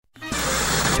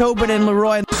Tobin and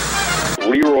Leroy.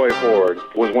 Leroy Ford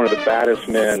was one of the baddest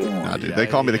men. Nah, dude, they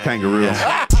call me the kangaroo.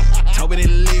 Tobin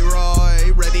and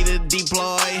Leroy, ready to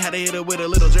deploy. Had to hit it with a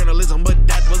little journalism, but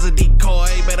that was a decoy.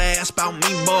 Better ask about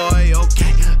me, boy.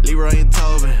 Okay, Leroy and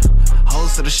Tobin,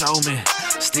 host of the showman.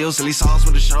 Still silly sauce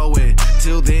with the show in.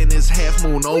 Till then, it's half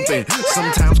moon open.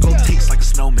 Sometimes gold takes like a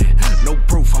snowman. No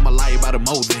proof, I'm a lie about a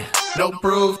molding. No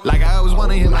proof. Like I always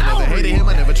wanted him, I never hated him,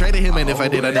 I never traded him, and if I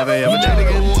did, I never ever traded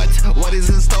again. What is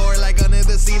in store? Like under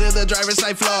the seat of the driver's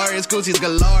side floor, it's Gucci's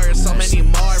galore. So many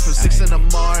more from 6 in the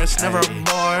Mars, never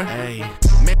more.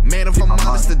 Man, if I'm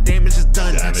honest, the damage is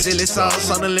done. Silly sauce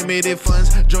on unlimited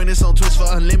funds. Join us on Twitch for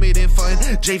unlimited fun.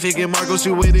 J-Fig and Marcos,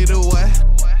 you with it or what?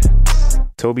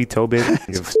 Toby Tobin.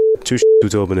 Give two who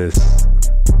Tobin is.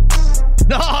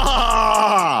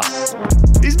 Ah!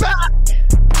 He's back!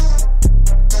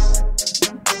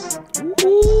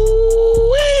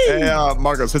 Hey,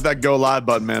 Marcos, hit that go live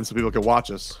button, man, so people can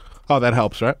watch us. Oh, that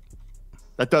helps, right?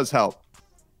 That does help.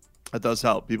 That does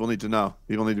help. People need to know.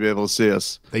 People need to be able to see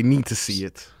us. They need to see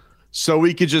it. So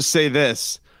we could just say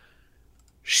this.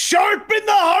 Sharpen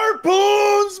the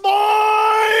harpoons,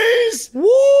 boys! Woo!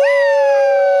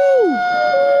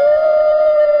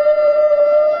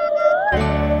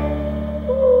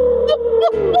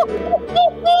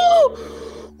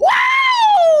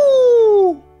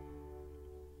 Wow!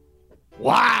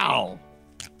 Wow!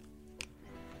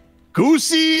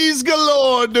 Goosies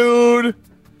galore, dude.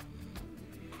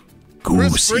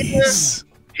 Goosies.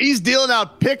 He's dealing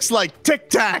out picks like Tic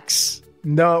Tacs.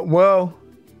 No, well,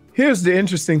 here's the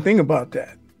interesting thing about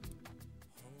that.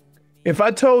 If I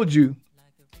told you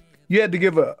you had to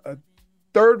give a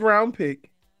third round pick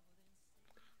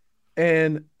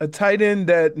and a tight end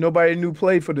that nobody knew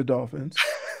played for the Dolphins.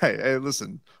 Hey,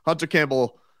 listen, Hunter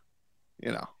Campbell,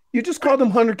 you know. You just called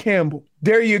him Hunter Campbell.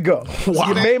 There you go. Wow.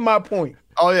 You made my point.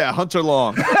 Oh, yeah, Hunter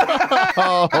Long.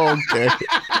 Oh, okay.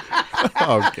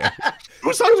 Okay.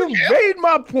 Who's Hunter You made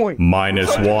my point.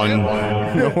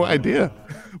 -1. No idea.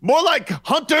 More like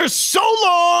Hunter So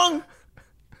Long.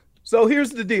 So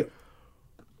here's the deal.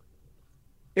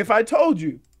 If I told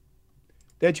you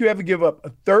that you have to give up a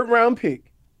third round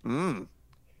pick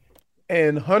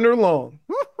and Hunter Long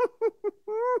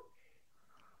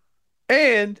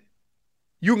and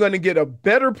you're going to get a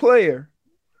better player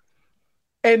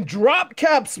and drop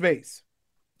cap space.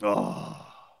 Oh,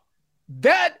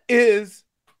 That is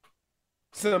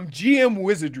some GM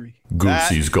wizardry.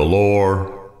 Goosies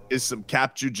galore. is some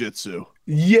cap jujitsu.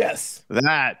 Yes.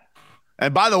 That.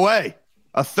 And by the way,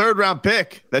 a third round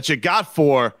pick that you got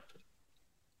for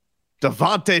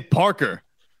Devontae Parker.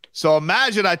 So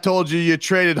imagine I told you you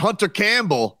traded Hunter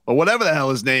Campbell or whatever the hell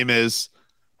his name is,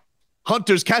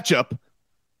 Hunter's ketchup,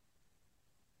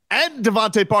 and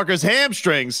Devontae Parker's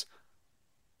hamstrings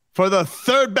for the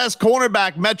third best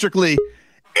cornerback metrically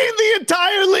in the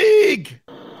entire league.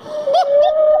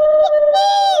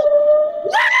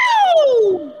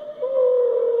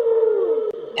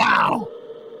 Wow.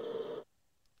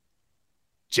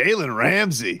 Jalen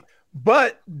Ramsey.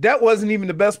 But that wasn't even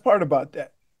the best part about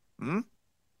that.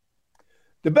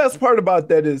 The best part about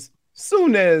that is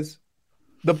soon as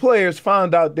the players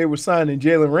found out they were signing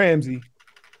Jalen Ramsey,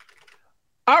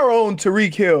 our own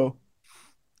Tyreek Hill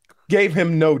gave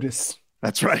him notice.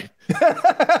 That's right. We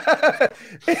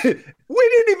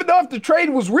didn't even know if the trade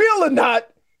was real or not.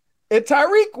 And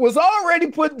Tyreek was already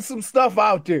putting some stuff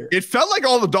out there. It felt like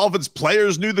all the Dolphins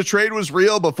players knew the trade was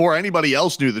real before anybody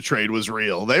else knew the trade was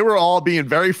real. They were all being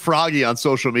very froggy on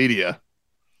social media.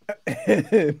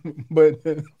 But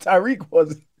Tyreek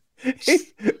wasn't.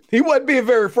 He wasn't being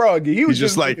very froggy. He was He's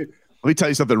just like, let me tell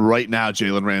you something right now,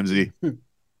 Jalen Ramsey.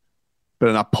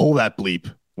 Better not pull that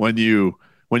bleep when you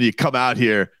come out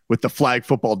here with the flag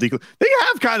football declaration. They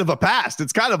have kind of a past.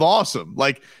 It's kind of awesome.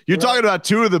 Like, you're talking about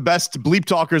two of the best bleep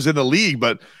talkers in the league,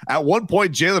 but at one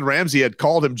point, Jalen Ramsey had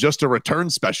called him just a return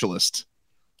specialist.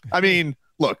 I mean,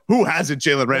 look, who hasn't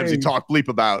Jalen Ramsey talked bleep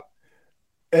about?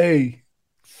 Hey,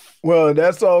 well,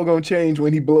 that's all going to change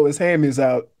when he blow his hammies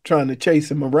out trying to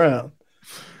chase him around.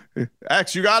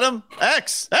 X, you got him?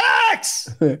 X!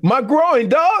 My groin,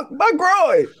 dog. My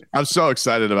groin. I'm so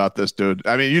excited about this, dude.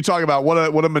 I mean, you talk about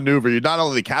what a maneuver. You're not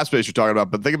only the cap space you're talking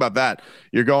about, but think about that.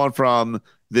 You're going from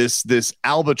this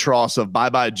albatross of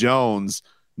Bye-Bye Jones,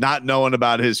 not knowing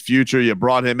about his future. You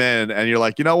brought him in, and you're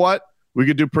like, you know what? We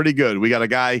could do pretty good. We got a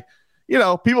guy, you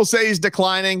know, people say he's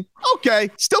declining. Okay,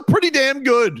 still pretty damn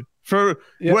good for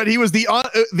when he was the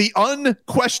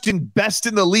unquestioned best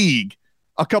in the league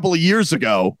a couple of years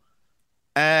ago.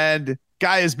 And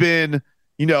guy has been,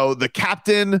 the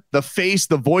captain, the face,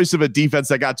 the voice of a defense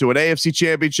that got to an AFC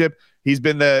championship. He's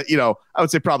been I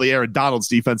would say probably Aaron Donald's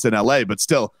defense in LA, but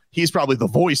still, he's probably the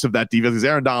voice of that defense because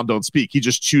Aaron Donald don't speak. He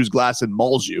just chews glass and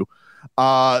mauls you.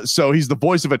 So he's the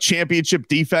voice of a championship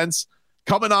defense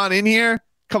coming on in here.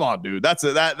 Come on, dude.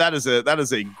 That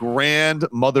is a grand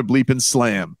mother bleeping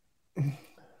slam.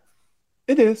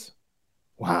 It is.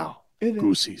 Wow. It is.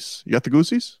 Goosies. You got the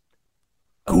goosies?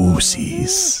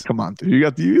 Goosies. Come on, dude. You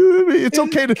got the. It's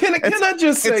okay to. Can I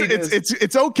just say this?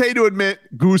 It's okay to admit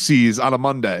goosies on a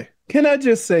Monday. Can I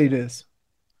just say this?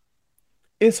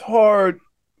 It's hard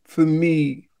for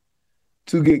me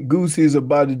to get goosies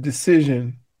about a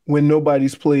decision when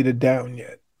nobody's played it down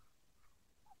yet.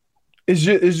 It's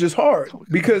just hard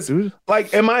because,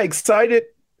 am I excited?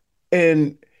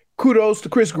 And kudos to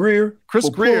Chris Greer.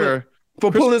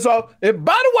 For pulling this off. And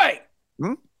by the way,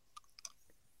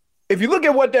 if you look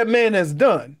at what that man has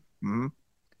done,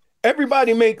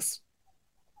 everybody makes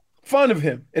fun of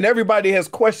him and everybody has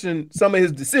questioned some of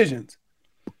his decisions.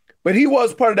 But he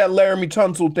was part of that Laramie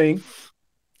Tunsil thing.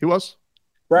 He was.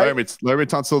 Right? Laramie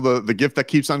Tunsil, the gift that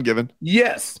keeps on giving.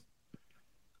 Yes.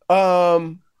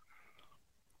 You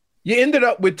ended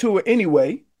up with Tua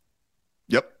anyway.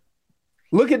 Yep.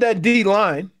 Look at that D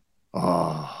line.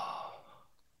 Oh.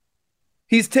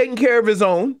 He's taking care of his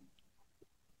own.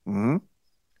 Mm-hmm.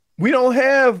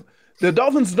 The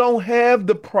Dolphins don't have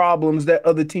the problems that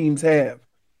other teams have.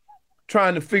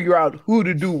 Trying to figure out who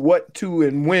to do what to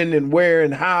and when and where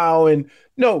and how. And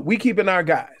no, we keeping our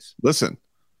guys. Listen,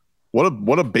 what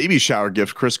a baby shower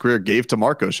gift Chris Greer gave to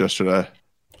Marcos yesterday.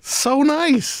 So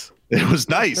nice. It was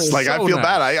nice. Like, so I feel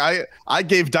nice. bad. I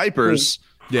gave diapers.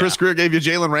 Yeah. Chris Greer gave you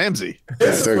Jalen Ramsey.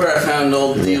 This is where I found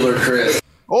old dealer Chris.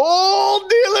 Old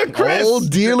dealer Chris. Old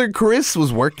dealer Chris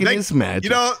was working his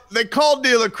magic. They called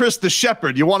dealer Chris the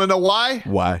shepherd. You want to know why?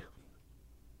 Why?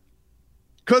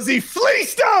 Because he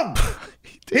fleeced them.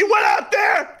 He went out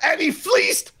there and he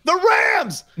fleeced the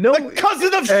Rams. The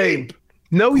cousin of sheep.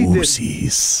 No, he didn't.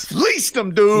 Fleeced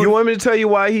them, dude. You want me to tell you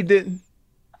why he didn't?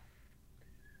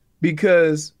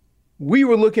 Because we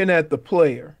were looking at the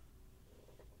player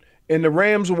and the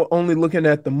Rams were only looking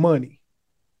at the money.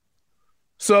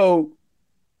 So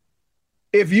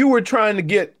if you were trying to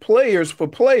get players for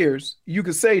players, you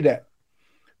could say that.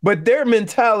 But their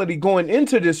mentality going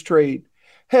into this trade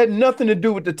had nothing to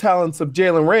do with the talents of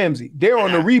Jalen Ramsey. They're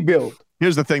on the rebuild.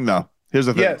 Here's the thing, though.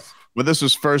 Yes. When this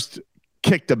was first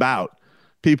kicked about,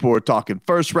 people were talking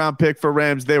first-round pick for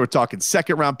Ramsey. They were talking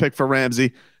second-round pick for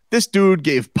Ramsey. This dude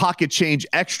gave pocket change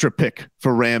extra pick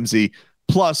for Ramsey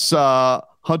plus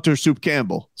Hunter Soup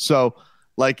Campbell. So,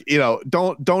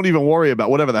 don't even worry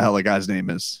about whatever the hell the guy's name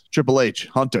is. Triple H,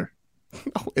 Hunter.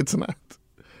 No, it's not.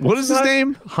 What is his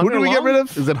name? Hunter Who did we get rid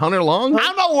of? Is it Hunter Long?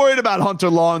 I'm not worried about Hunter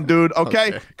Long, dude,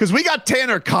 okay? Because we got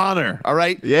Tanner Connor, all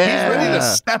right? Yeah. He's ready to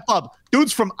step up.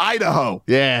 Dude's from Idaho.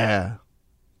 Yeah.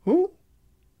 Who?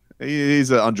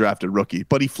 He's an undrafted rookie,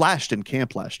 but he flashed in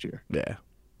camp last year. Yeah.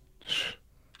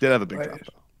 Did have a big drop,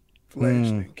 though.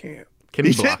 Flashed in camp. Can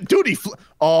he block? Dude,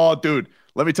 dude,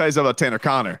 let me tell you something about Tanner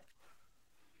Connor.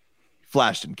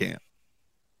 Flashed in camp.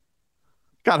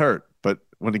 Got hurt, but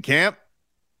when in camp,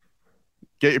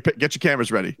 get your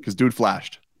cameras ready because dude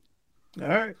flashed. All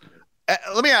right.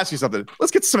 Let me ask you something.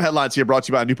 Let's get to some headlines here brought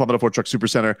to you by New Palmetto Ford Truck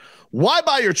Supercenter. Why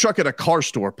buy your truck at a car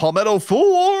store? Palmetto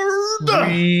Ford.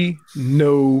 We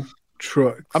know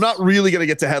trucks. I'm not really going to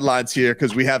get to headlines here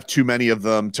because we have too many of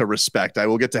them to respect. I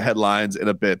will get to headlines in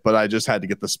a bit, but I just had to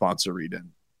get the sponsor read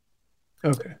in.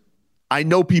 Okay. I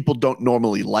know people don't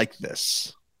normally like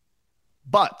this,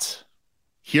 but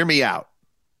hear me out.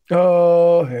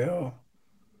 Oh, hell.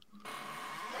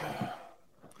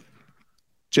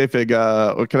 J-Fig,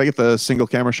 can I get the single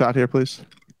camera shot here, please?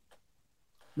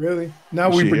 Really? Now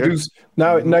Is we she here? produce.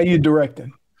 Now you're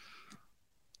directing.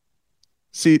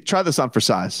 See, try this on for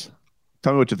size.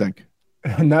 Tell me what you think.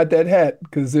 Not that hat,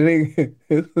 because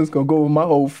it's gonna go over my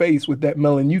whole face with that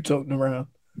melon you toting around.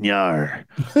 Yar.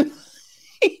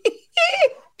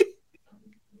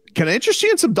 Can I interest you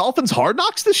in some Dolphins Hard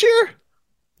Knocks this year?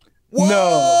 No.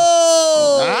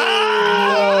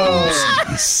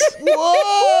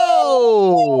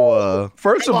 Whoa.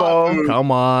 First of all,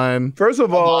 Come on.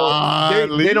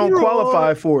 they don't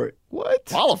qualify for it. What?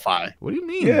 Qualify. What do you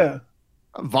mean? Yeah.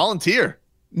 Volunteer.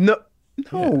 No,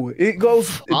 it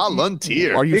goes.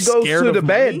 Volunteer. Are you It goes scared to of the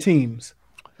bad money? teams.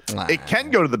 It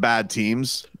can go to the bad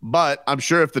teams, but I'm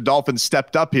sure if the Dolphins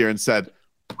stepped up here and said,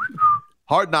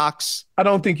 Hard Knocks, I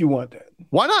don't think you want that.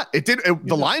 why not?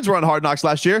 The Lions were on Hard Knocks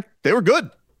last year. They were good.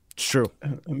 It's true.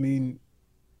 I mean,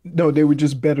 no, they were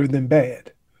just better than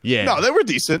bad. Yeah. No, they were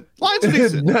decent. Lions were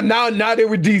decent. now they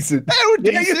were decent. They were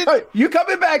Yeah, decent. you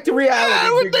coming back to reality. Yeah, they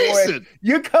were big boy. decent.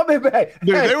 You're coming back.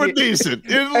 Dude, they Hey, were decent.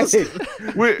 You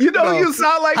know who you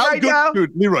sound like how right good, now?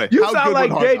 Dude, Leroy, You how sound good like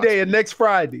would Hard Day Knocks Day and next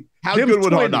Friday. How Them good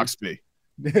would Hard 20s. Knocks be?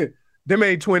 Them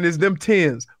ain't 20s, them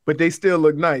 10s, but they still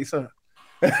look nice, huh?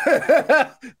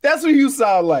 That's what you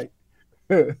sound like.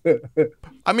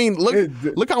 I mean,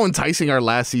 look how enticing our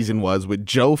last season was with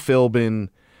Joe Philbin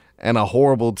and a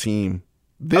horrible team.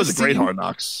 That was a great season- Hard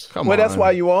Knocks. Come Well, on. that's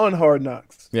why you were on Hard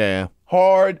Knocks. Yeah.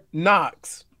 Hard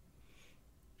Knocks.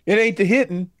 It ain't the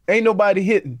hitting. Ain't nobody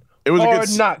hitting. It was a Hard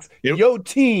good. Knocks. it- Your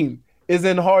team is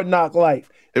in Hard Knock life.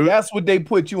 It was- That's what they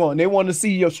put you on. They want to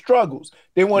see your struggles.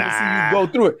 They want to see you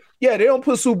go through it. Yeah, they don't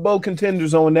put Super Bowl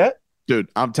contenders on that. Dude,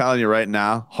 I'm telling you right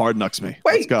now, Hard Knocks me.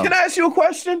 Let's Wait, go. can I ask you a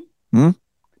question? Hmm?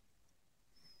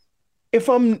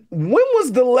 When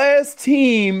was the last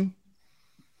team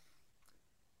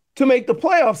to make the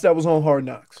playoffs that was on Hard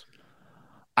Knocks?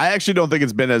 I actually don't think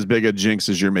it's been as big a jinx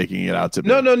as you're making it out to be.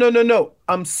 No.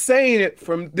 I'm saying it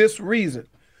from this reason.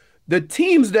 The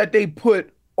teams that they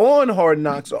put on Hard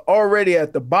Knocks are already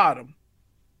at the bottom.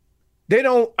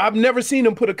 I've never seen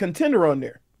them put a contender on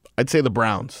there. I'd say the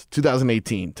Browns,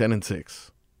 2018,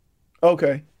 10-6.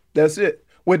 Okay, that's it.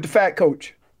 With the fat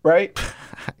coach, right?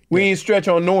 We ain't stretch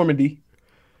on Normandy.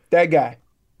 That guy.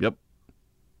 Yep.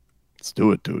 Let's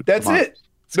do it, dude. That's Come on. it.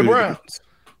 The gonna be Browns.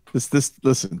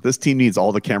 Listen, this team needs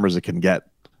all the cameras it can get.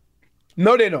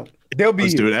 No, they don't. They'll be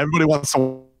Let's do here. it. Everybody wants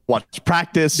to watch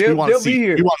practice. They'll be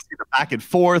here. We want to see the back and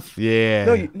forth. Yeah.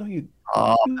 No, you.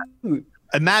 Dude,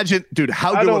 Imagine, dude,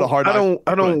 how good would a Hard Knocks?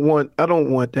 I don't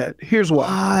want that. Here's why.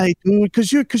 Why, dude?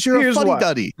 Because you're Here's a funny why.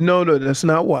 duddy. No, that's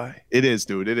not why. It is,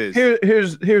 dude. It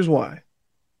is. Here's why.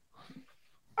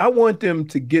 I want them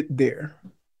to get there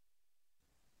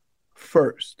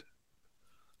first.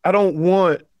 I don't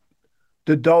want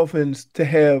the Dolphins to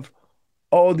have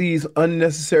all these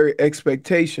unnecessary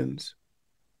expectations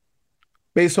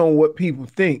based on what people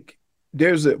think.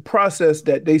 There's a process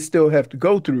that they still have to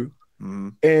go through.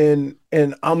 Mhm.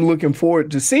 And I'm looking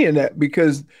forward to seeing that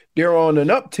because they're on an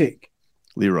uptick.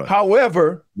 Leroy.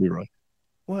 However, Leroy.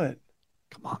 what?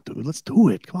 Come on, dude. Let's do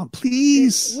it. Come on,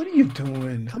 please. What are you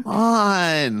doing? Come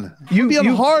on. You- Be on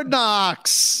you- Hard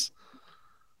Knocks.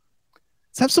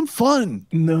 Let's have some fun.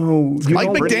 No, you Mike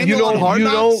don't, McDaniel you don't, on Hard you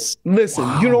Knocks? don't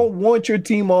listen. You don't want your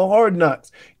team on Hard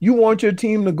Knocks. You want your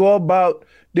team to go about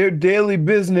their daily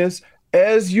business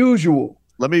as usual.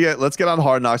 Let's get on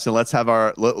Hard Knocks and let's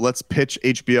pitch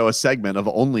HBO a segment of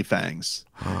OnlyFangs.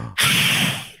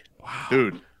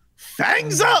 Dude,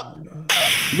 fangs up.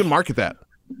 You can market that.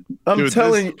 I'm Dude,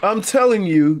 telling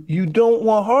you, you don't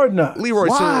want Hard Knocks. Leroy,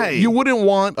 Why? so you wouldn't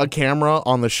want a camera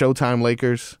on the Showtime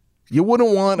Lakers? You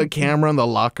wouldn't want a camera in the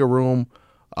locker room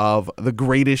of the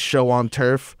greatest show on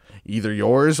turf, either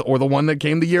yours or the one that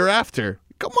came the year after?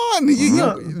 Come on.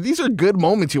 These are good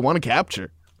moments you want to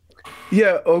capture.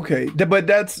 Yeah, okay, but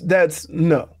that's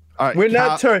no. All right, We're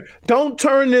not Don't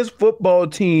turn this football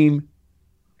team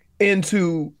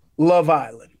into Love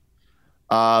Island.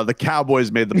 The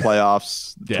Cowboys made the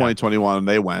playoffs Yeah. 2021 and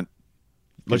they went.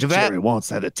 Look at that. Jerry wants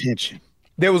that attention.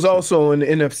 There was also in the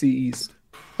NFC East.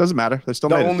 Doesn't matter. They still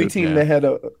The made only it. Dude. team that had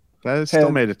a They still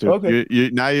had- made it, dude. okay.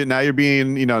 Now you're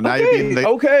being, now you're being the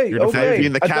okay. now you're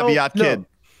being the I don't- caveat no. kid.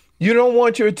 You don't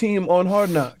want your team on Hard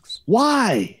Knocks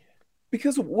Why?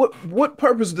 because what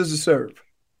purpose does it serve?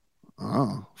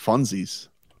 Oh, funsies.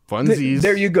 Funsies.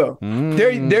 There you go.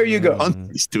 There you go.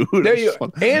 Funsies, dude. There you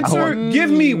Fun- answer. Give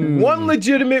me one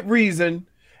legitimate reason,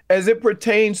 as it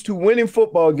pertains to winning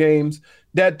football games,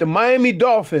 that the Miami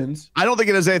Dolphins. I don't think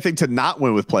it has anything to not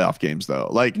win with playoff games, though.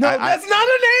 Like, No, that's not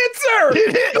an answer.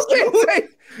 It is, You can't say-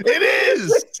 it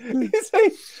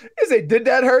is. You say, did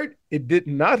that hurt? It did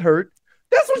not hurt.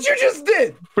 That's what you just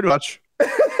did. Pretty much.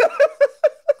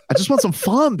 I just want some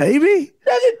fun, baby.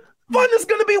 That's it. Fun is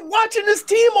going to be watching this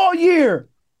team all year.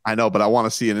 I know, but I want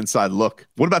to see an inside look.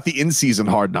 What about the in-season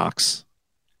Hard Knocks?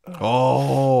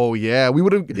 Oh, yeah. We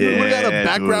would have got a Yeah,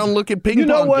 background dude. look at ping You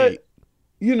know pong what? gate.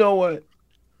 You know what?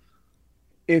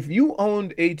 If you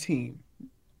owned a team,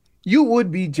 you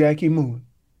would be Jackie Moon.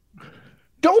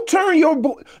 Don't turn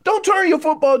your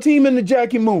football team into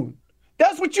Jackie Moon.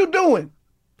 That's what you're doing.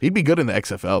 He'd be good in the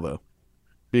XFL, though.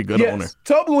 Be a good owner. Yes,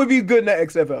 Tobin would be good in the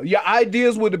XFL. Your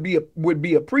ideas would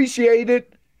be appreciated,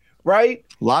 right?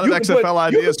 A lot of You can XFL put,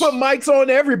 ideas. You can put mics on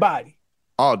everybody.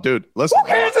 Oh, dude, listen. Who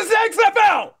cares? It's the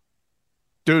XFL.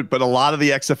 Dude, but a lot of the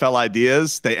XFL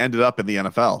ideas, they ended up in the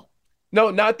NFL. No,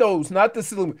 not those. Not the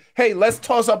silly. Hey, let's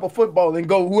toss up a football and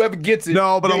go. Whoever gets it.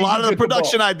 No, but a yeah, lot you of the get ball.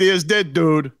 production ideas did,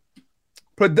 dude.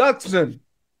 Production.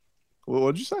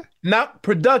 What'd you say? Not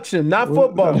production, not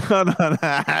football. No.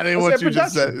 I didn't what you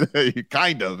just said.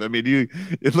 Kind of. I mean,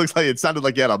 it looks like it sounded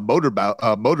like you had a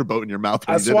motorboat in your mouth.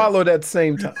 I swallowed at the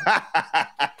same time.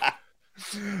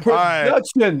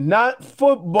 Production, not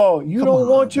football. You don't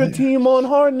want your team on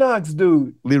Hard Knocks,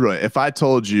 dude. Leroy, if I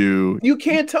told you, you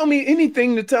can't tell me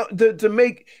anything to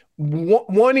make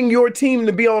wanting your team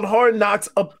to be on Hard Knocks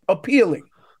appealing.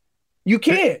 You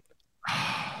can't.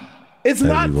 It's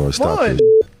not fun.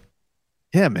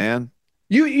 Yeah, man.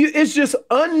 You it's just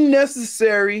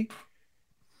unnecessary.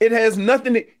 It has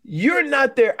nothing. You're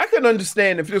not there. I could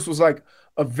understand if this was like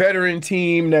a veteran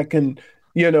team that can,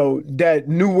 that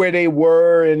knew where they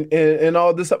were and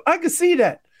all this stuff. I could see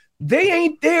that. They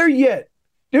ain't there yet.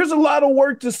 There's a lot of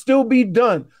work to still be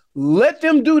done. Let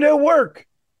them do their work.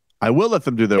 I will let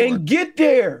them do their work. And get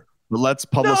there. But let's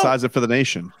publicize it for the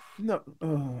nation. No.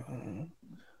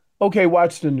 Okay,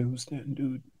 watch the news then,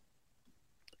 dude.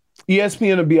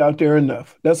 ESPN will be out there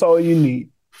enough. That's all you need.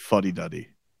 Fuddy-duddy.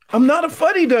 I'm not a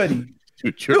fuddy-duddy.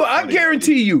 Dude, I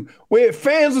guarantee you, where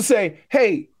fans will say,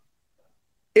 hey,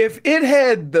 if it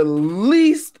had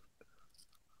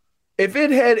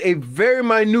a very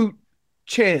minute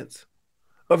chance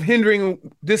of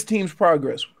hindering this team's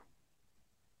progress,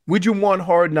 would you want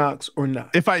Hard Knocks or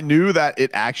not? If I knew that it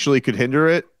actually could hinder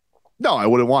it, no, I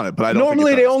wouldn't want it. But I don't.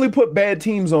 Normally, they only put bad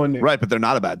teams on there, right? But they're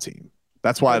not a bad team.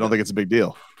 That's why I don't think it's a big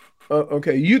deal.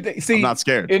 Okay, see, I'm not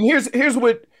scared. And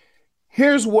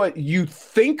here's what you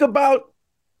think about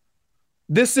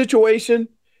this situation,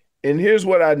 and here's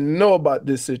what I know about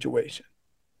this situation.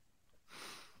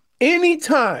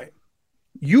 Anytime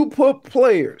you put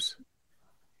players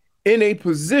in a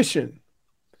position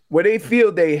where they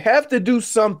feel they have to do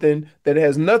something that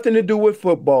has nothing to do with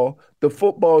football, the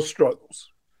football struggles.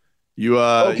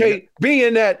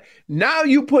 Being that now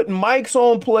you put mics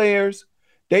on players,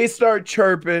 they start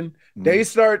chirping, they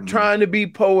start trying to be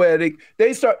poetic,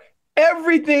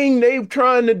 everything they're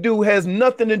trying to do has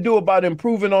nothing to do about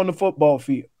improving on the football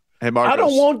field. Hey, Marcus, I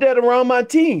don't want that around my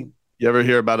team. You ever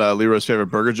hear about Leroy's favorite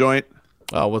burger joint?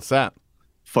 Oh, what's that?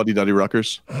 Fuddy-duddy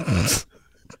Ruckers.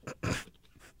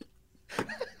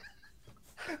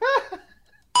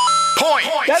 Point.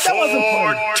 That wasn't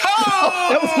funny.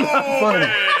 That was not funny.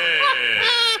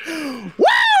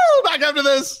 Woo! Back after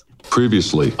this.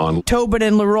 Previously on Tobin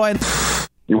and Leroy.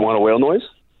 You want a whale noise?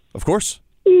 Of course.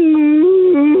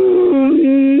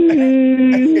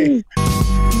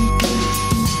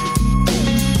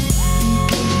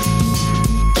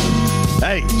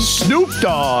 Hey, Snoop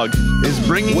Dogg is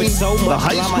bringing the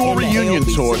high school reunion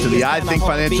tour to the I Think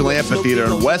Financial Amphitheater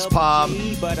in West Palm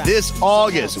this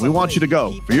August. We want you to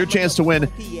go. For your chance to win,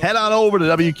 head on over to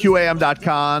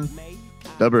WQAM.com.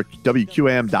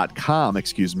 WQAM.com,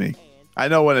 excuse me. I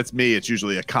know when it's me, it's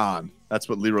usually a con. That's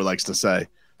what Leroy likes to say.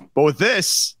 But with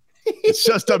this, it's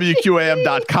just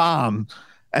WQAM.com.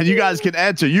 And you guys can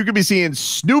enter. You can be seeing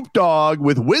Snoop Dogg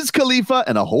with Wiz Khalifa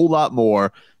and a whole lot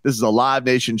more. This is a Live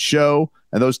Nation show,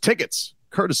 and those tickets,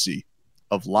 courtesy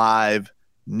of Live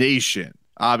Nation.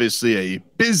 Obviously, a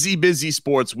busy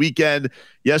sports weekend.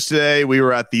 Yesterday, we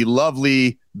were at the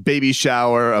lovely baby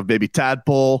shower of baby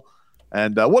Tadpole.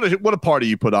 And what a party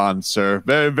you put on, sir.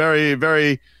 Very, very,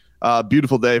 very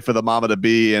beautiful day for the mama to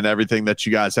be and everything that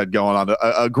you guys had going on.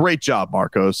 A great job,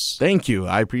 Marcos. Thank you.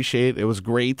 I appreciate it. It was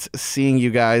great seeing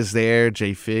you guys there.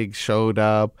 Jay Fig showed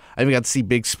up. I even got to see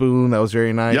Big Spoon. That was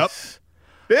very nice. Yep.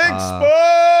 Big Spoon!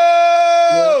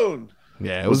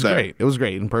 Yeah, it was great. It was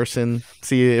great in person.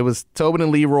 See, it was Tobin and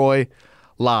Leroy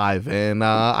live, and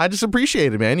I just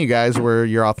appreciate it, man. You guys were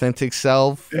your authentic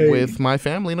self with my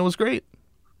family, and it was great.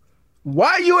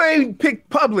 Why you ain't pick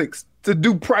Publix to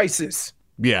do prices?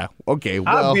 Yeah, okay.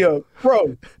 Well, I'll be a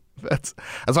pro. That's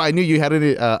why I knew you had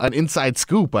an inside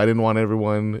scoop. I didn't want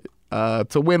everyone to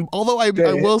win. Although I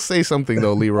will say something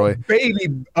though, Leroy.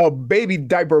 A baby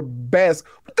diaper basket.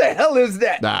 What the hell is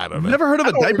that? Nah, I don't know. Never heard of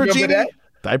a diaper genie? That.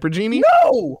 Diaper genie?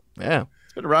 No. Yeah.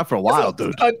 It's been around for a while,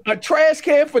 dude. A trash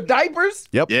can for diapers?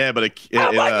 Yep. Yeah, but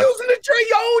how about using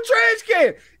your own trash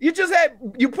can? You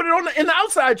put it in the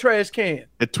outside trash can.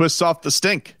 It twists off the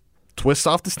stink. Twists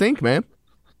off the stink, man.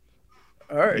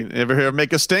 All right. You ever hear it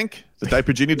make a stink? The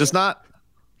diaper genie does not.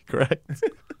 Correct.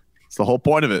 It's the whole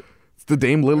point of it. It's the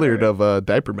Dame Lillard of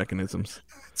diaper mechanisms.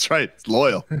 That's right. It's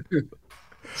loyal.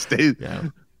 Stay. Yeah.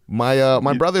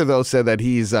 My brother though said that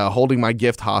he's holding my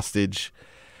gift hostage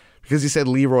because he said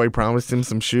Leroy promised him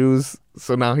some shoes.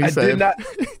 So now he said, did not.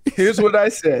 Here's what I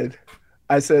said.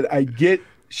 I said I get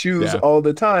shoes all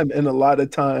the time, and a lot of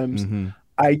times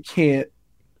I can't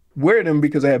wear them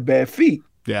because I have bad feet.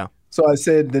 Yeah. So I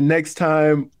said the next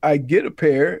time I get a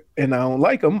pair and I don't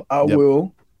like them, I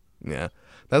will. Yeah.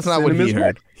 That's not Send what him he his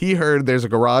heard. He heard there's a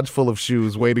garage full of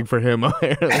shoes waiting for him.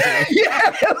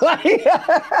 Yeah, like,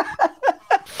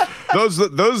 Those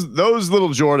little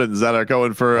Jordans that are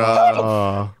going for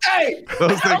hey,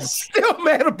 those I'm things. still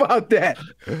mad about that.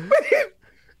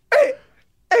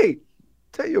 Hey,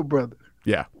 tell your brother,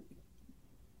 Yeah.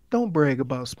 don't brag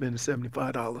about spending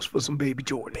 $75 for some baby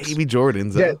Jordans. Baby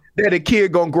Jordans. That a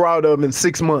kid gonna grow out of them in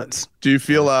 6 months. Do you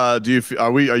feel? Are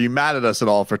you mad at us at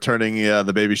all for turning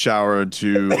the baby shower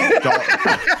into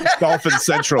Dolphin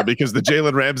Central because the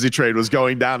Jalen Ramsey trade was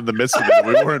going down in the midst of it? And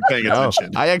we weren't paying No,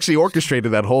 attention. I actually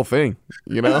orchestrated that whole thing.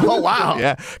 You know? Oh, wow.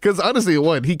 Yeah, because honestly,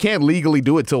 he can't legally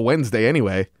do it till Wednesday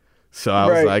anyway. So I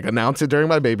was Right. like, announce it during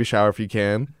my baby shower if you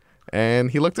can, and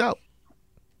he looked out.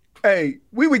 Hey,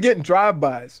 we were getting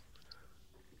drive-bys.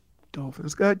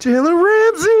 Dolphins got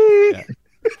Jalen Ramsey.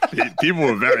 People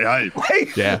were very hyped.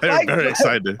 Like, Yeah. They were very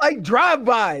excited. Like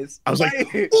drive-bys. I was like,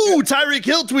 "Ooh, Tyreek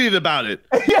Hill tweeted about it."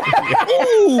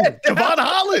 Ooh, Javon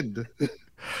Holland.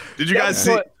 Did you guys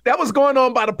see? That was going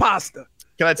on by the pasta.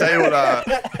 Can I tell you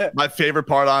what my favorite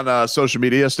part on social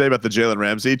media yesterday about the Jalen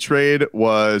Ramsey trade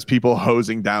was people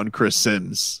hosing down Chris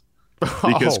Sims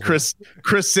because Oh.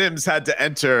 Chris Sims had to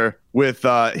enter with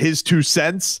his 2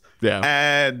 cents, Yeah.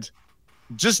 and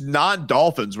just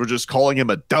non-Dolphins were just calling him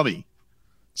a dummy.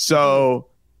 So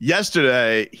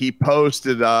yesterday he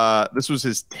posted this was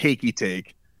his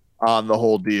take on the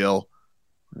whole deal.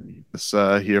 This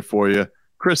here for you.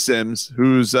 Chris Sims,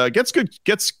 who's gets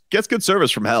good service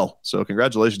from hell. So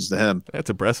congratulations to him. That's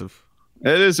impressive.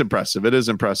 It is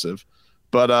impressive.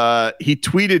 But he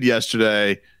tweeted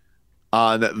yesterday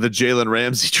on the Jalen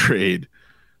Ramsey trade.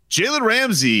 Jalen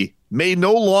Ramsey may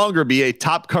no longer be a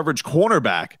top coverage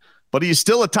cornerback, but he's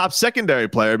still a top secondary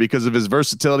player because of his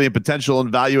versatility and potential and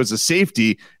value as a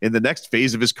safety in the next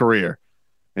phase of his career.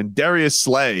 And Darius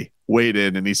Slay weighed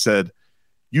in and he said,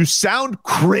 "You sound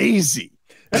crazy."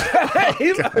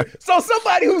 So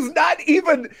somebody who's not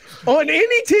even on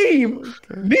any team,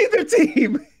 neither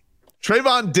team.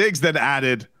 Trayvon Diggs then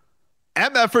added,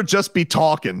 "MF or just be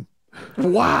talking."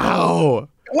 Wow.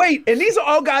 Wait, and these are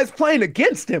all guys playing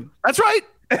against him. That's right.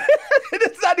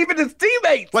 It's not even his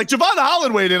teammates. Like Javon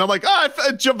Holland weighed in. I'm like,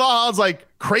 Javon Holland's like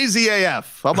crazy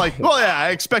AF. I'm like, well, yeah,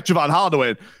 I expect Javon Holland to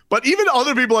win. But even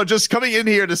other people are just coming in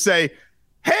here to say,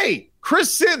 hey,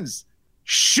 Chris Sims,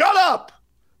 shut up.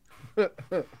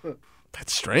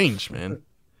 That's strange, man.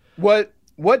 What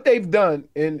they've done,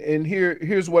 and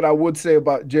here's what I would say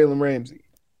about Jalen Ramsey.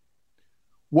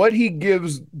 What he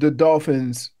gives the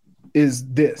Dolphins is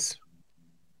this.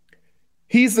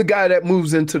 He's the guy that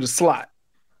moves into the slot.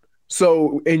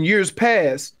 So in years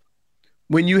past,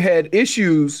 when you had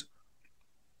issues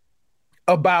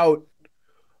about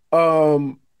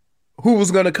who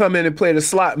was going to come in and play the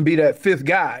slot and be that fifth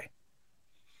guy,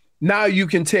 now you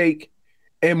can take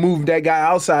and move that guy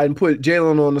outside and put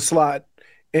Jalen on the slot,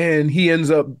 and he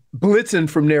ends up blitzing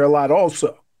from there a lot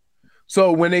also.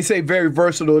 So when they say very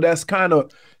versatile, that's kind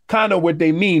of what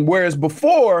they mean. Whereas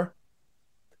before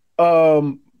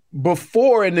in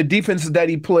the defenses that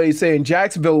he played, say in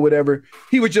Jacksonville or whatever,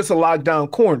 he was just a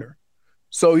lockdown corner.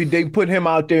 So they put him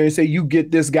out there and say, you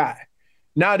get this guy.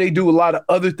 Now they do a lot of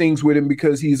other things with him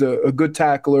because he's a good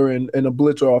tackler and a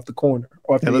blitzer off the corner,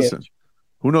 off the edge.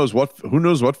 Who knows what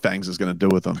Fangs is going to do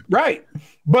with him? Right.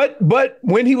 But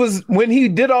when he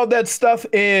did all that stuff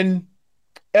in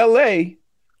LA,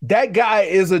 that guy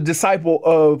is a disciple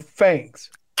of Fangs.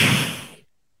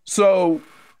 So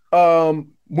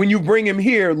when you bring him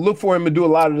here, look for him to do a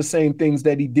lot of the same things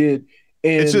that he did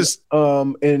in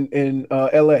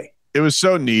LA. It was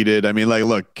so needed. I mean, like,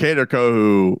 look, Kader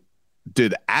Kohu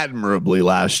did admirably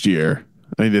last year.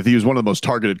 I mean, he was one of the most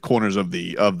targeted corners of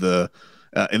the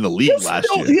in the league last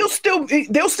year.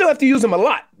 They'll still have to use him a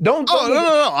lot. No.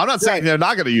 I'm not saying they're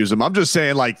not going to use him. I'm just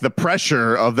saying, like, the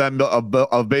pressure of them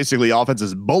of basically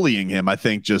offenses bullying him, I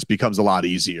think, just becomes a lot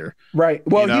easier. Right.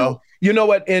 Well, you know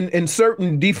what? In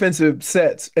certain defensive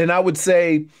sets, and I would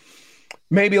say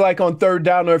maybe like on third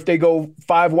down, or if they go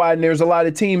 5 wide, and there's a lot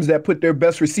of teams that put their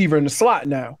best receiver in the slot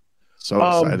now. So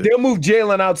excited. They'll move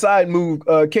Jalen outside, move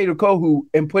Kader Kohu,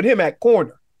 and put him at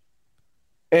corner,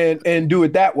 and do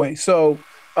it that way. So,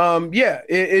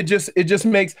 it just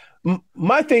makes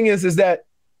my thing is that,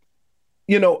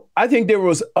 I think there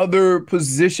was other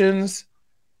positions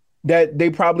that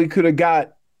they probably could have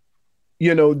got,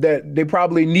 that they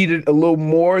probably needed a little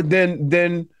more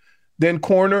than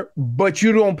corner, but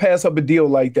you don't pass up a deal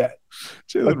like that.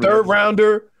 A third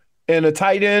rounder and a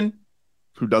tight end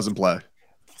who doesn't play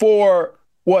for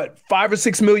what, $5 or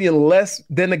 $6 million less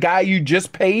than the guy you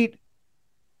just paid.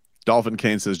 Dolphin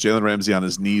Kane says Jalen Ramsey on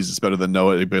his knees is better than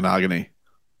Noah Igbinoghene.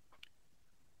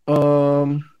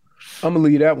 I'm gonna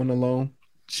leave that one alone.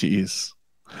 Jeez.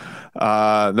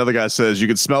 Another guy says you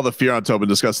can smell the fear on Tobin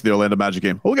discussing the Orlando Magic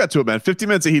game. We'll get to it, man. 50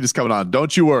 minutes of heat is coming on.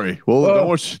 Don't you worry.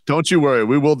 Don't you worry.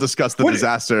 We will discuss the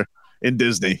disaster in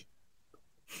Disney.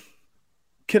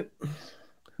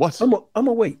 What? I'm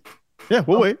gonna wait. Yeah,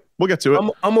 we'll wait. We'll get to it.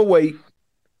 I'm gonna wait.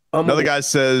 Another guy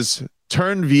says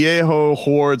turn Viejo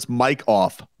Horde's mic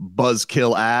off.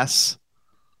 Buzzkill ass.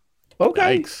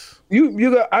 Okay. Yikes.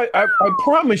 You got. I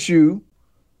promise you.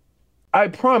 I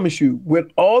promise you,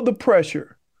 with all the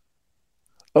pressure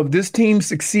of this team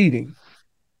succeeding,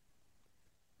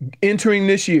 entering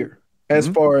this year, as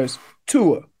far as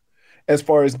Tua, as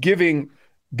far as giving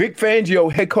Vic Fangio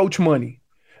head coach money,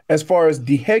 as far as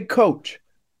the head coach,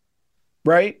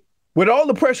 right? With all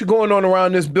the pressure going on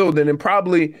around this building, and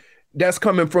probably that's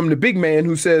coming from the big man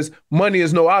who says money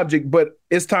is no object, but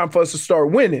it's time for us to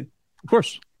start winning. Of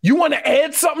course. You want to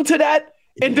add something to that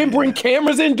and then bring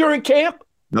cameras in during camp?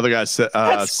 Another guy said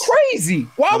that's crazy.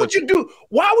 Why would you do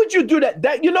that?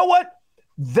 That, you know what?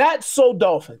 That's so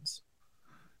Dolphins.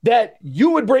 That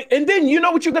you would bring, and then you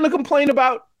know what you're gonna complain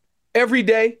about every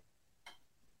day?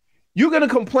 You're gonna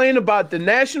complain about the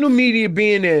national media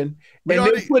being in and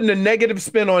they're putting a negative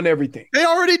spin on everything. They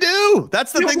already do.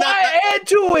 That's the thing. Why add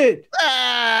to it?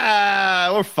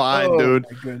 We're fine,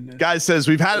 dude. Guy says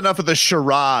we've had enough of the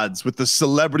charades with the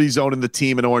celebrity zone and the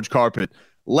team and orange carpet.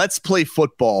 Let's play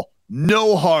football.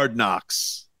 No hard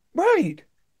knocks. Right.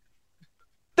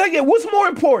 What's more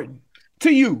important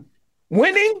to you,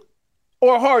 winning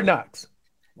or hard knocks?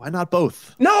 Why not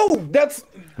both? No,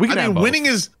 winning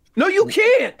is. No, you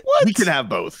can't. What? We can have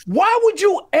both. Why would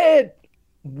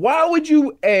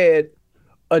you add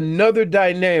another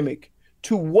dynamic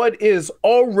to what is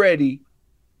already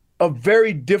a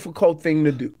very difficult thing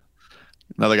to do?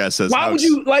 Another guy says, why would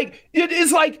you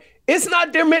it's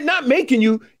not they're not making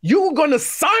you. You're going to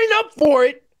sign up for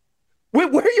it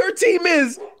with where your team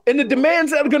is and the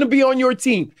demands that are going to be on your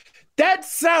team. That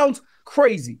sounds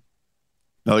crazy.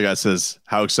 Another guy says,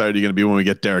 how excited are you going to be when we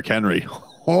get Derrick Henry?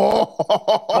 Woo!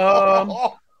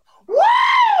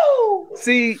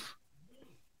 See,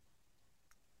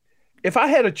 if I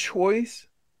had a choice,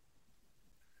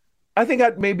 I think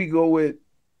I'd maybe go with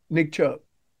Nick Chubb.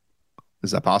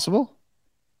 Is that possible?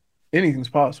 Anything's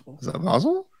possible. Is that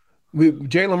possible? With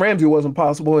Jalen Ramsey wasn't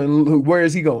possible, and where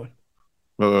is he going?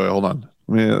 Wait, hold on.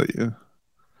 Let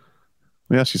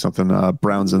me ask you something,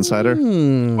 Browns insider.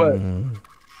 What?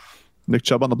 Nick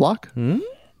Chubb on the block?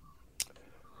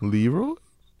 Leroy?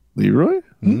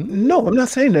 No, I'm not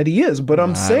saying that he is, but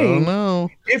I'm saying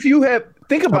if you have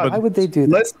why would they do that?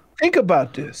 Let's think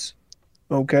about this.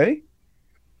 Okay.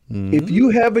 If you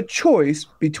have a choice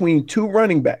between two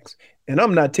running backs, and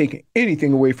I'm not taking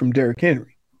anything away from Derrick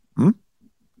Henry,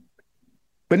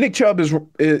 but Nick Chubb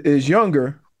is younger,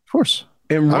 of course,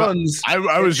 and runs.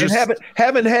 I was just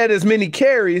haven't had as many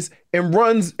carries and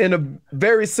runs in a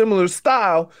very similar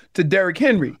style to Derrick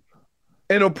Henry,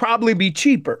 and it'll probably be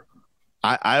cheaper.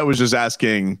 I was just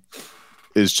asking,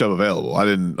 is Chubb available? I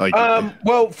didn't like.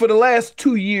 Well, for the last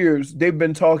 2 years, they've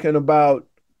been talking about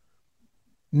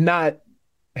not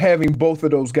having both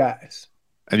of those guys.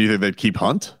 And you think they'd keep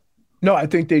Hunt? No, I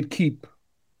think they'd keep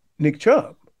Nick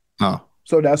Chubb. Oh.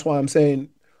 So that's why I'm saying,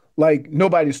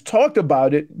 nobody's talked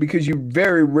about it because you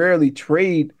very rarely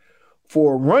trade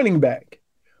for a running back.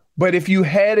 But if you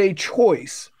had a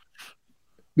choice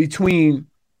between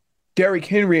Derrick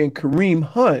Henry and Kareem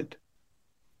Hunt,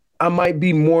 I might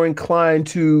be more inclined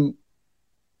to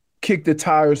kick the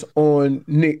tires on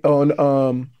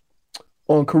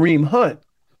Kareem Hunt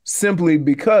simply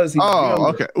because he's younger.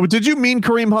 Okay. Well, did you mean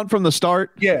Kareem Hunt from the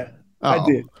start? Yeah, I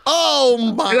did.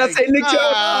 Oh my! Did I say Nick Chubb?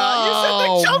 You said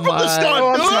Nick Chubb from the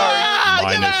start. I'm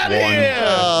sorry. Get out of here.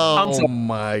 Oh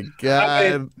my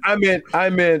god! I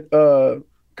meant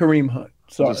Kareem Hunt.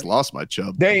 Sorry, I just lost my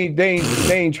Chubb. They ain't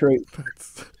trading.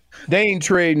 They ain't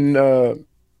trading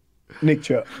Nick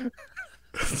Chubb.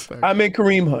 I meant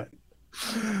Kareem Hunt.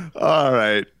 All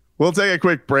right. We'll take a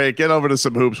quick break, get over to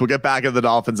some hoops. We'll get back into the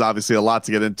Dolphins. Obviously, a lot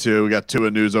to get into. We got Tua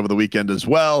news over the weekend as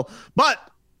well. But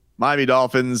Miami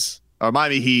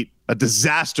Heat, a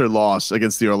disaster loss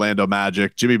against the Orlando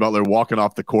Magic. Jimmy Butler walking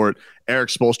off the court. Erik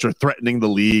Spoelstra threatening the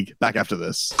league. Back after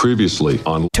this. Previously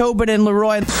on Tobin and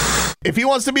Leroy. If he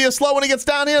wants to be a slut when he gets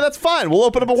down here, that's fine. We'll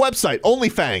open up a website.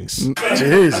 OnlyFangs.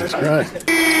 Jesus Christ.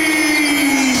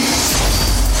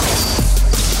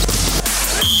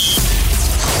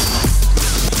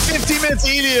 15 minutes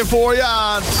easier for you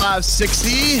on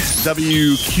 560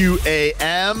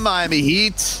 WQAM. Miami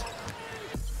Heat.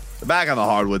 They're back on the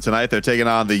hardwood tonight. They're taking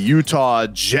on the Utah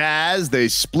Jazz. They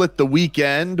split the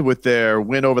weekend with their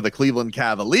win over the Cleveland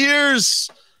Cavaliers.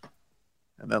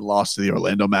 and then lost to the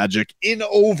Orlando Magic in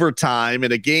overtime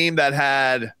in a game that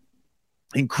had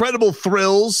incredible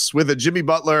thrills with a Jimmy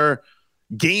Butler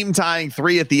game-tying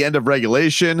 3 at the end of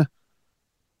regulation.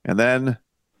 And then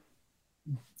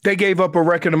they gave up a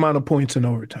record amount of points in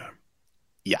overtime.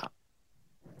 Yeah.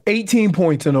 18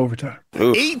 points in overtime.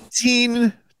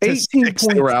 18 points.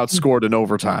 They were outscored in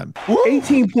overtime.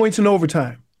 18 points in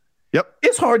overtime. Yep.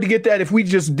 It's hard to get that if we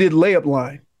just did layup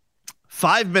line.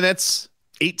 5 minutes,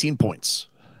 18 points.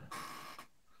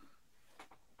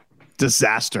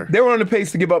 Disaster. They were on the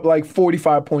pace to give up like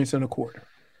 45 points in a quarter.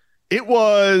 It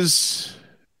was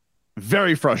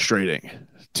very frustrating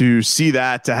to see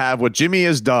that, to have what Jimmy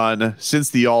has done since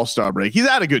the All-Star break. He's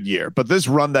had a good year, but this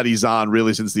run that he's on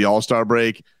really since the All-Star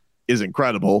break is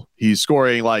incredible. He's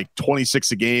scoring like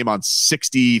 26 a game on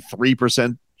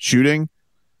 63% shooting.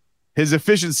 His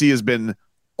efficiency has been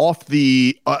off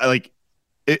the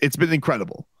it's been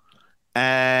incredible.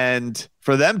 And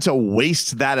for them to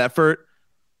waste that effort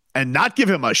and not give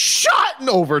him a shot in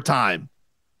overtime.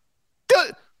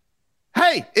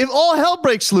 Hey, if all hell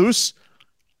breaks loose,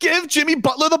 give Jimmy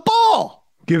Butler the ball.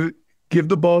 Give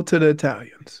the ball to the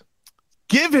Italians.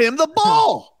 Give him the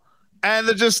ball. And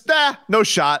they're just, no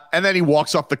shot. And then he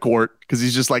walks off the court because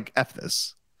he's just like, F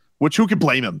this. Which, who can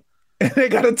blame him? And they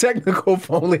got a technical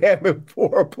for only having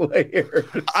 4 players.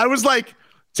 I was like,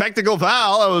 technical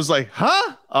foul. I was like,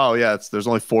 huh? Oh, yeah, there's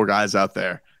only 4 guys out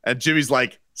there. And Jimmy's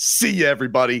like, see ya,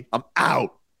 everybody. I'm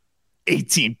out.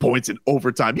 18 points in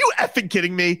overtime. You effing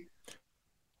kidding me?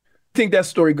 I think that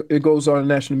story it goes on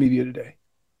national media today.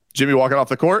 Jimmy walking off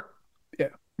the court? Yeah.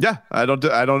 Yeah, I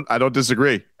don't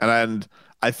disagree. And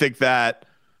I think that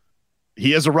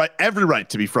he has every right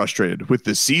to be frustrated with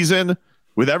this season,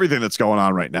 with everything that's going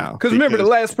on right now. Because remember, the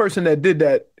last person that did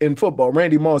that in football,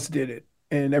 Randy Moss did it,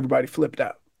 and everybody flipped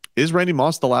out. Is Randy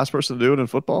Moss the last person to do it in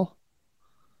football?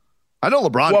 I know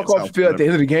LeBron walk off the field at the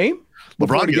end of the game.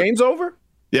 Before the game's over.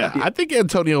 Yeah, I think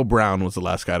Antonio Brown was the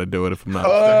last guy to do it. If I'm not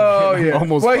mistaken. Yeah,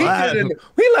 almost. Well, he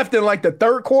left in like the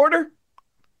third quarter.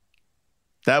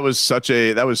 That was such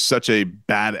a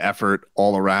bad effort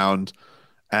all around.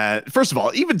 First of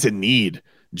all, even to need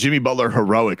Jimmy Butler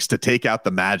heroics to take out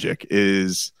the Magic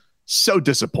is so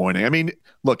disappointing. I mean,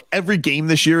 look, every game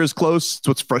this year is close. It's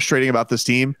what's frustrating about this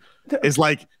team is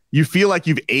like you feel like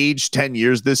you've aged 10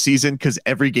 years this season because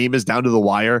every game is down to the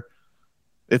wire.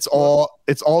 It's all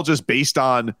just based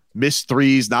on missed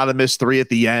threes, not a missed 3 at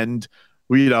the end,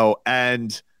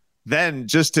 and then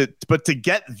to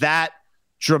get that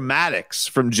dramatics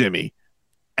from Jimmy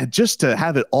and just to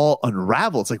have it all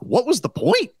unravel. It's like, what was the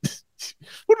point?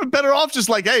 Would have been better off just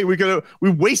like, hey, we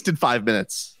wasted 5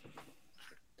 minutes.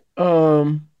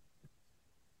 Just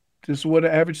what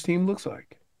an average team looks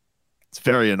like. It's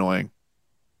very annoying.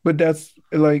 But that's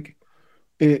like,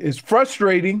 it's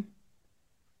frustrating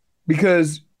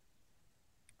because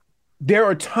there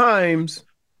are times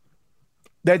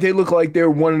that they look like they're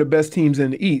one of the best teams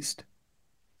in the East.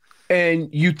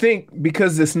 And you think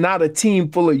because it's not a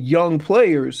team full of young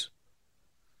players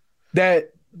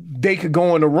that they could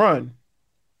go on a run.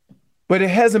 But it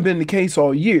hasn't been the case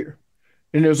all year.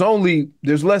 And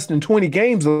there's less than 20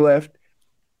 games left.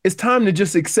 It's time to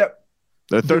just accept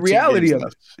the reality of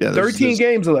it. Yeah, 13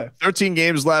 games left. 13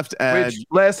 games left. And which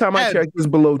last time I checked was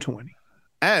below 20.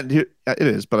 And it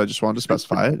is, but I just wanted to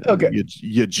specify it. Okay.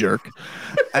 You jerk.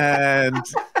 And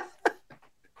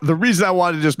the reason I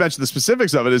wanted to just mention the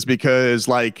specifics of it is because,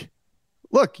 like,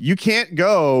 look, you can't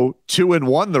go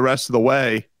 2-1 the rest of the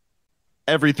way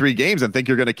every 3 games and think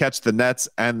you're going to catch the Nets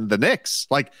and the Knicks.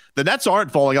 Like, the Nets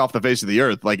aren't falling off the face of the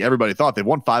earth like everybody thought. They've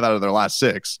won 5 out of their last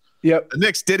 6. Yep. The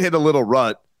Knicks did hit a little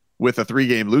rut with a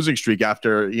 3-game losing streak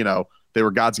after, they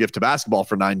were God's gift to basketball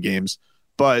for 9 games.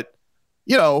 But,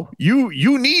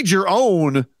 you need your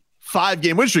own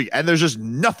 5-game win streak, and there's just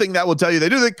nothing that will tell you they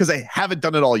do that because they haven't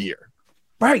done it all year.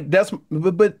 Right.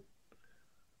 But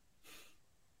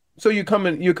so you're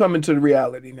coming to the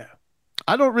reality now.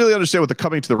 I don't really understand what the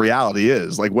coming to the reality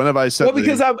is. Like, when have I said? Well,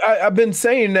 because I've been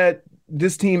saying that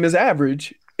this team is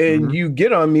average, and you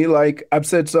get on me like I've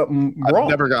said something wrong. I've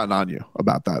never gotten on you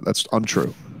about that. That's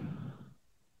untrue.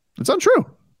 It's untrue.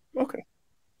 Okay.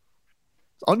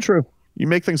 It's untrue. You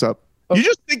make things up. Okay. You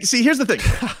just think. See, here's the thing.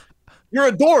 You're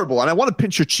adorable, and I want to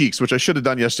pinch your cheeks, which I should have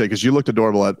done yesterday because you looked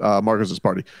adorable at Marcus's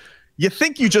party. You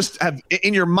think you just have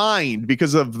in your mind,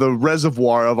 because of the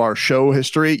reservoir of our show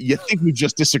history, you think we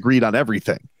just disagreed on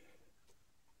everything.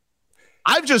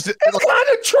 It's kind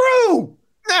of true.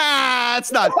 Nah,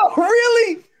 it's not. Oh,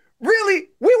 really? Really?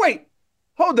 Wait.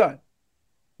 Hold on.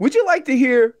 Would you like to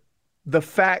hear the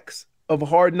facts of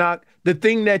Hard Knock, the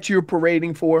thing that you're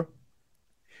parading for?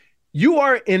 You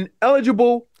are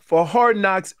ineligible for Hard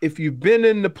Knocks if you've been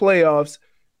in the playoffs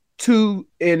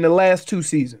in the last 2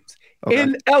 seasons.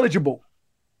 Okay. Ineligible.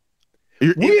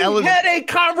 We had a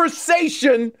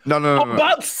conversation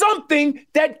about something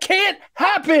that can't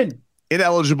happen.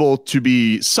 Ineligible to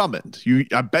be summoned.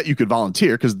 I bet you could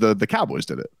volunteer because the Cowboys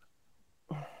did it.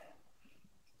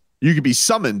 You could be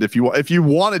summoned if you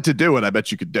wanted to do it. I bet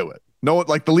you could do it. No,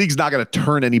 like the league's not going to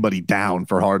turn anybody down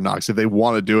for Hard Knocks if they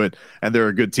want to do it and they're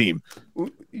a good team.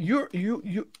 You're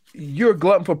a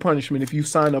glutton for punishment if you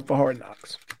sign up for Hard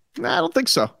Knocks. Nah, I don't think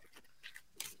so.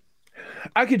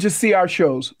 I could just see our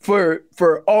shows for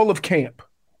all of camp.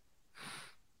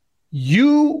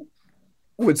 You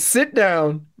would sit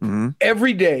down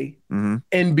every day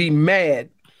and be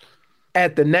mad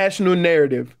at the national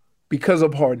narrative because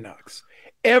of Hard Knocks.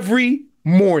 Every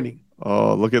morning.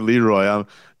 Oh, look at Leroy.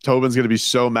 Tobin's going to be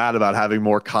so mad about having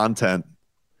more content.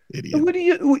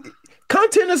 Idiot.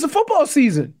 Content is a football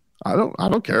season. I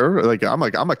don't care. I'm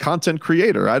a content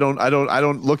creator. I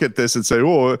don't look at this and say,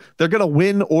 oh, they're going to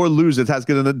win or lose. It has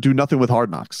going to do nothing with Hard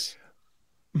Knocks.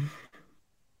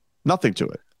 Nothing to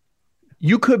it.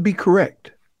 You could be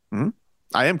correct.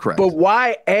 I am correct. But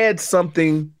why add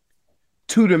something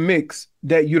to the mix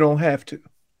that you don't have to?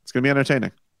 It's going to be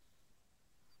entertaining.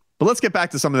 But let's get back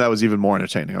to something that was even more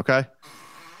entertaining, okay?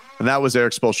 And that was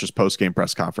Eric Spoelstra's post-game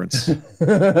press conference.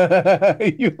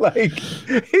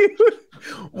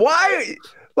 Why?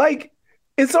 Like,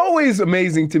 it's always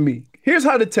amazing to me. Here's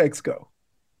how the texts go.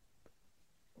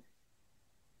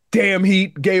 Damn,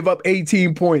 Heat gave up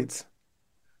 18 points.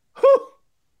 Whew.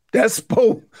 That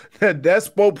Spo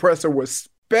presser was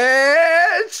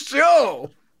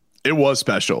special. It was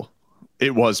special.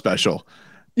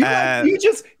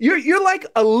 You're like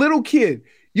a little kid.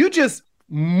 You just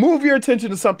move your attention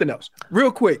to something else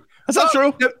real quick. That's not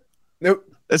true. No,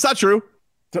 it's not true.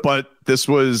 But this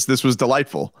was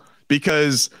delightful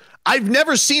because I've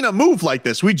never seen a move like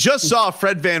this. We just saw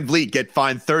Fred VanVleet get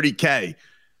fined $30,000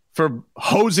 for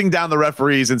hosing down the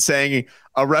referees and saying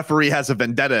a referee has a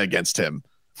vendetta against him.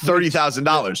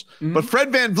 $30,000. But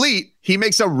Fred VanVleet, he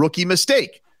makes a rookie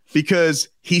mistake because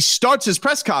he starts his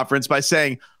press conference by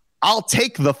saying, I'll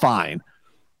take the fine.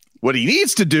 What he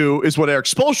needs to do is what Eric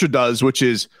Spoelstra does, which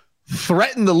is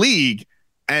threaten the league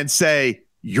and say,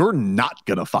 you're not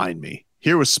going to fine me.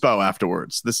 Here was Spo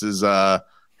afterwards. This is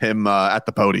him at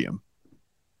the podium.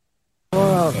 It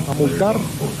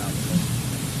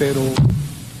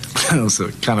was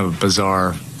a kind of a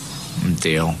bizarre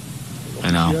deal,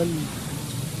 you know.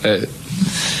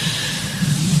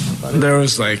 There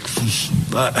was like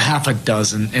half a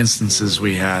dozen instances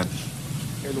we had,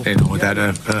 you know, with that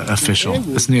official.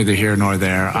 It's neither here nor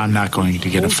there. I'm not going to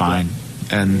get a fine,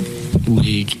 and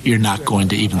league, you're not going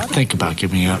to even think about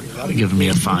giving me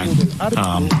a fine.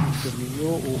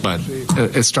 But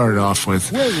it started off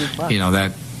with, you know,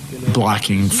 that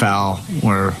blocking foul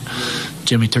where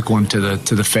Jimmy took one to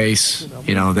the face.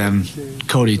 You know, then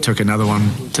Cody took another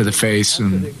one to the face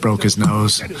and broke his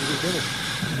nose.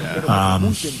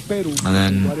 And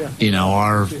then, you know,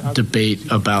 our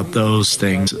debate about those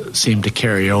things seemed to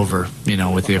carry over, you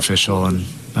know, with the official, and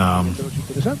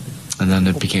then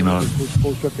it became a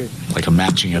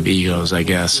matching of egos, I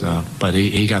guess. But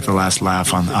he got the last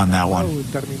laugh on that one.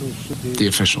 The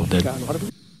official did.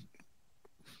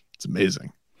 It's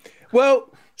amazing.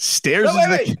 Well,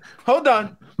 wait. Hold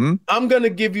on. I'm going to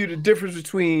give you the difference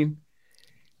between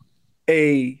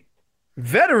a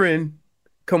veteran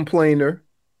complainer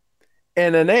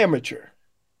and an amateur.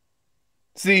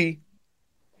 See,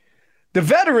 the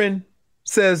veteran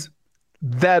says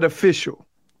that official.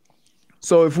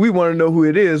 So if we want to know who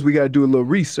it is, we got to do a little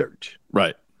research.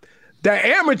 Right. The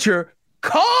amateur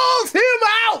calls him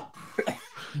out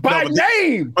by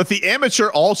name. But the amateur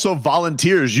also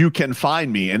volunteers, you can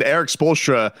find me. And Eric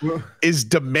Spoelstra is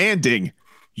demanding,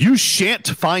 you shan't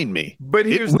find me. But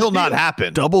it will not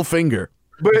happen. Double finger.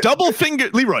 Double finger,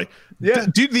 Leroy. Yeah.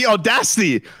 Dude, the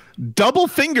audacity. Double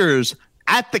fingers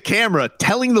at the camera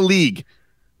telling the league,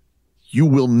 you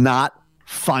will not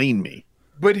find me.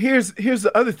 But here's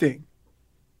the other thing.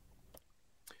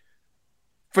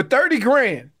 For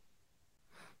 $30,000,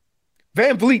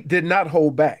 VanVleet did not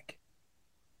hold back.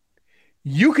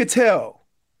 You could tell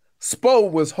Spo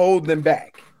was holding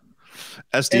back.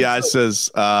 SDI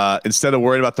says, instead of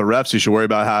worrying about the refs, you should worry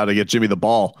about how to get Jimmy the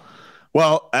ball.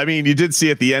 Well, I mean, you did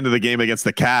see at the end of the game against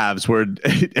the Cavs where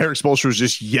Eric Spoelstra was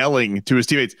just yelling to his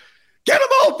teammates, get him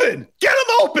open, get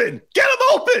him open, get him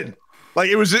open. Like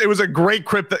it was a great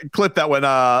clip that went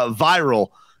viral,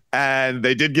 and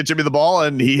they did get Jimmy the ball,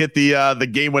 and he hit the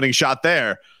game-winning shot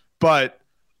there. But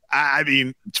I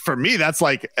mean, for me, that's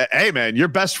like, hey man, your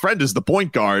best friend is the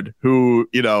point guard who,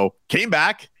 you know, came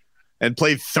back, and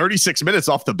played 36 minutes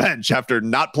off the bench after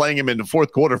not playing him in the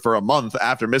fourth quarter for a month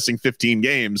after missing 15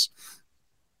 games.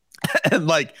 And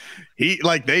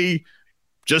they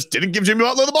just didn't give Jimmy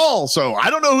Butler the ball. So I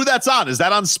don't know who that's on. Is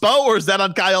that on Spo or is that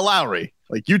on Kyle Lowry?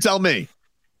 Like, you tell me.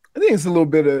 I think it's a little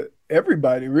bit of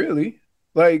everybody, really.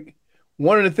 Like,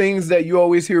 one of the things that you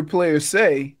always hear players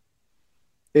say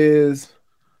is,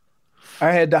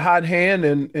 I had the hot hand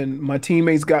and my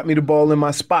teammates got me the ball in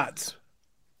my spots.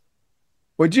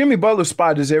 Well, Jimmy Butler's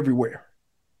spot is everywhere.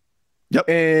 Yep.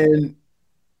 And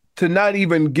to not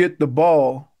even get the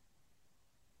ball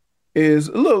is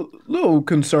a little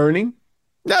concerning.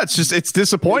 Yeah, it's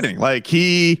disappointing. Like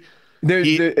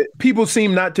people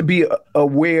seem not to be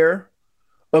aware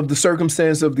of the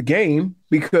circumstance of the game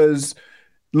because,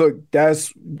 look,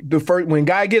 that's the first, when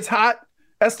guy gets hot,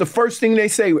 that's the first thing they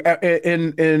say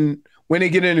in when they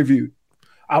get interviewed.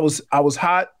 I was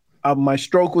hot, my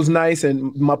stroke was nice,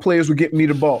 and my players were getting me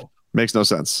the ball. Makes no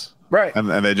sense. Right.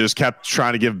 And they just kept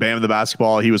trying to give Bam the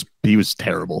basketball. He was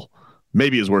terrible.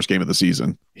 Maybe his worst game of the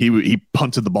season. He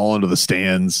punted the ball into the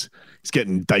stands. He's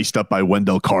getting diced up by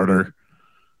Wendell Carter.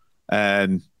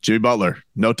 And Jimmy Butler,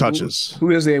 no touches.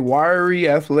 Who is a wiry,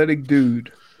 athletic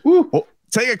dude. Well,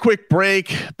 take a quick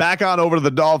break. Back on over to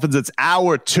the Dolphins. It's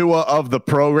our Tua of the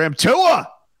program. Tua!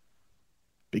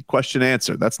 Big question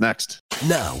answer. That's next.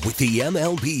 Now, with the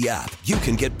MLB app, you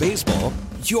can get baseball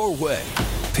your way.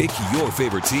 Pick your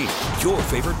favorite team, your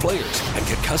favorite players, and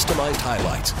get customized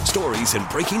highlights, stories, and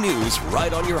breaking news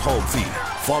right on your home feed.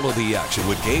 Follow the action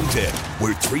with Game 10,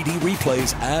 where 3D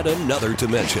replays add another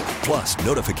dimension. Plus,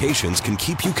 notifications can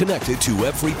keep you connected to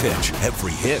every pitch,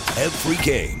 every hit, every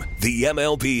game. The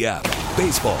MLB app.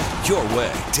 Baseball your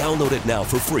way. Download it now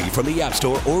for free from the App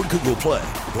Store or Google Play.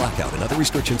 Blackout and other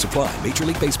restrictions apply. Major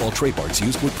League Baseball trademarks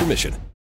used with permission.